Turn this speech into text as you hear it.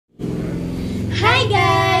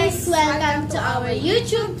our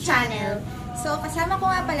YouTube channel. So, kasama ko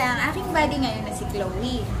nga pala ang aking buddy ngayon na si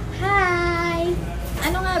Chloe. Hi!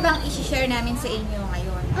 Ano nga bang i-share namin sa inyo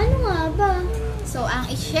ngayon? Ano nga ba? So, ang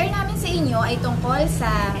i-share namin sa inyo ay tungkol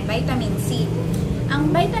sa vitamin C.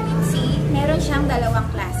 Ang vitamin C, meron siyang dalawang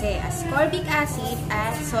klase, Ascorbic Acid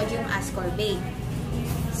at Sodium Ascorbate.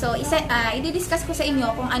 So, i-discuss ko sa inyo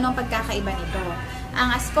kung anong pagkakaiba nito.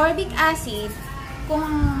 Ang Ascorbic Acid, kung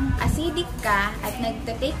acidic ka at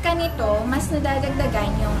nagtatake ka nito, mas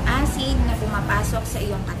nadadagdagan yung acid na pumapasok sa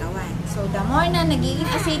iyong katawan. So, the more na nagiging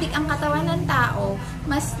acidic ang katawan ng tao,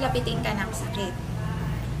 mas lapitin ka ng sakit.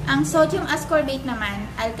 Ang sodium ascorbate naman,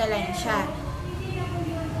 alkaline siya.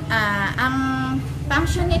 Ang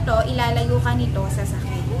function nito, ilalayo ka nito sa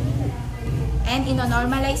sakit. And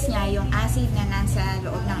ino-normalize niya yung acid na nasa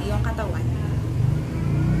loob ng iyong katawan.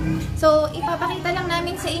 So, ipapakita lang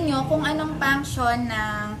namin sa inyo kung anong function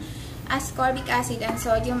ng ascorbic acid and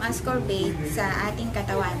sodium ascorbate sa ating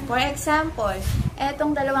katawan. For example,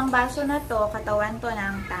 etong dalawang baso na to, katawan to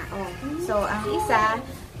ng tao. So, ang isa,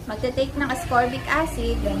 magte-take ng ascorbic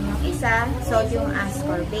acid, then yung isa, sodium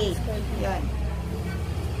ascorbate. Yun.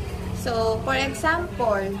 So, for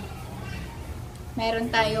example, meron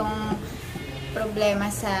tayong problema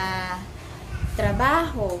sa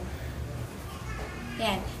trabaho.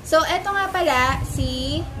 Yan. So, eto nga pala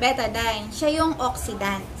si betadine. Siya yung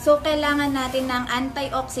oxidant. So, kailangan natin ng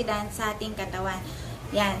antioxidant sa ating katawan.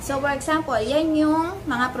 Yan. So, for example, yan yung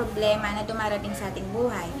mga problema na dumarating sa ating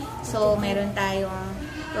buhay. So, meron tayong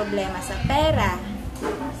problema sa pera.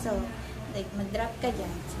 So, like, mag-drop ka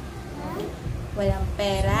dyan. Walang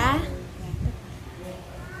pera.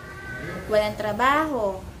 Walang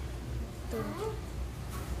trabaho.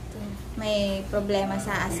 May problema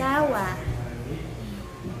sa asawa.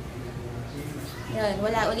 Yun,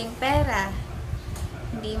 wala uling pera.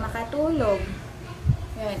 Hindi makatulog.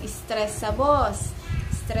 Yun, stress sa boss.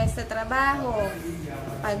 Stress sa trabaho.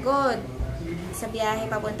 Pagod. Sa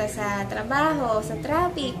biyahe papunta sa trabaho, sa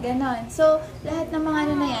traffic, ganon. So, lahat ng mga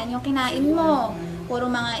ano na yan, yung kinain mo, puro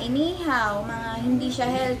mga inihaw, mga hindi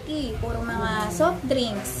siya healthy, puro mga soft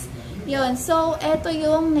drinks. Yun, so, eto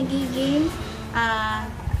yung nagiging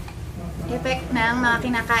effect ng mga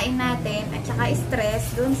kinakain natin at saka stress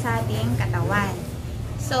dun sa ating katawan.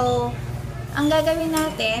 So, ang gagawin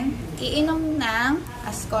natin, iinom ng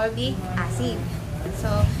ascorbic acid. So,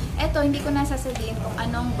 eto, hindi ko na sasabihin kung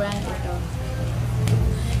anong brand ito.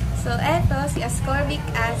 So, eto, si ascorbic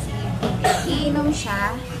acid, iinom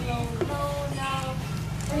siya.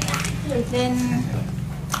 Then,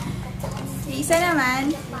 si isa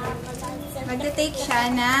naman, magte-take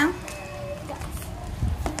siya ng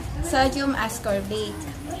sodium ascorbate.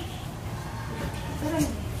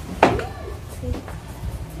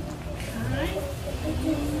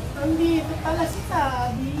 Andito pala si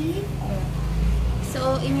Tabi.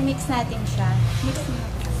 So, imimix natin siya. Mix.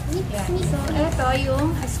 So, ito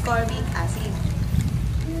yung ascorbic acid.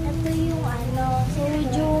 Ito yung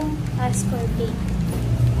sodium ascorbate.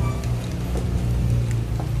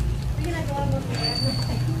 Ginagawa mo po yan.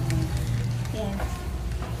 Yan.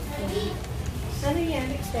 Ano yan?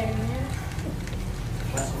 Experiment?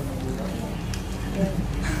 Yan.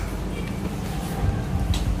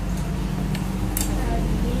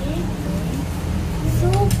 So,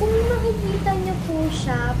 kung makikita niyo po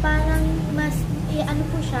siya, parang mas, ano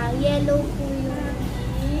po siya, yellow po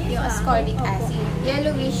yung Ascorbic acid.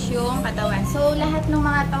 Yellowish yung katawan. So, lahat ng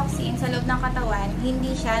mga toxin sa loob ng katawan,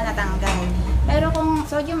 hindi siya natanggal. Pero kung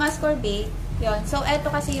sodium ascorbate, yun. So, eto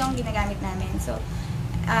kasi yung ginagamit namin. So,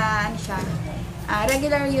 ano siya,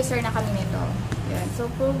 regular user na kami nito. Yun. So,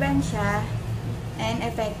 proven siya and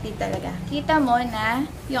effective talaga. Kita mo na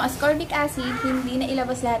yung ascorbic acid, hindi na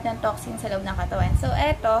ilabas lahat ng toxin sa loob ng katawan. So,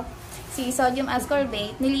 eto, si sodium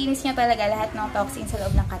ascorbate, nilinis niya talaga lahat ng toxin sa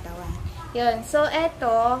loob ng katawan. Yun. So,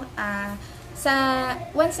 eto,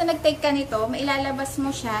 once na nag-take ka nito, mailalabas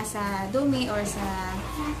mo siya sa dumi or sa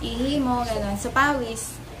ihi mo, gano'n. So,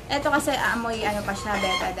 pawis. Ito kasi amoy pa siya,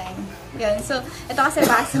 betadine. Yun. So, ito kasi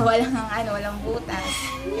baso, walang butas.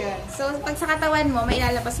 Yun. So, pag sa katawan mo,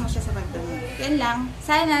 mailalabas mo siya sa pagdumi. Yan lang.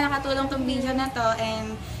 Sana nakatulong tong video na to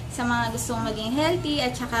and sa mga gustong maging healthy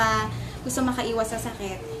at saka gusto makaiwas sa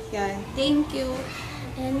sakit. Yun. Thank you.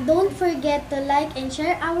 And don't forget to like and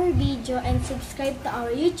share our video and subscribe to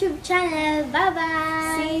our YouTube channel.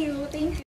 Bye-bye! See you. Thank you.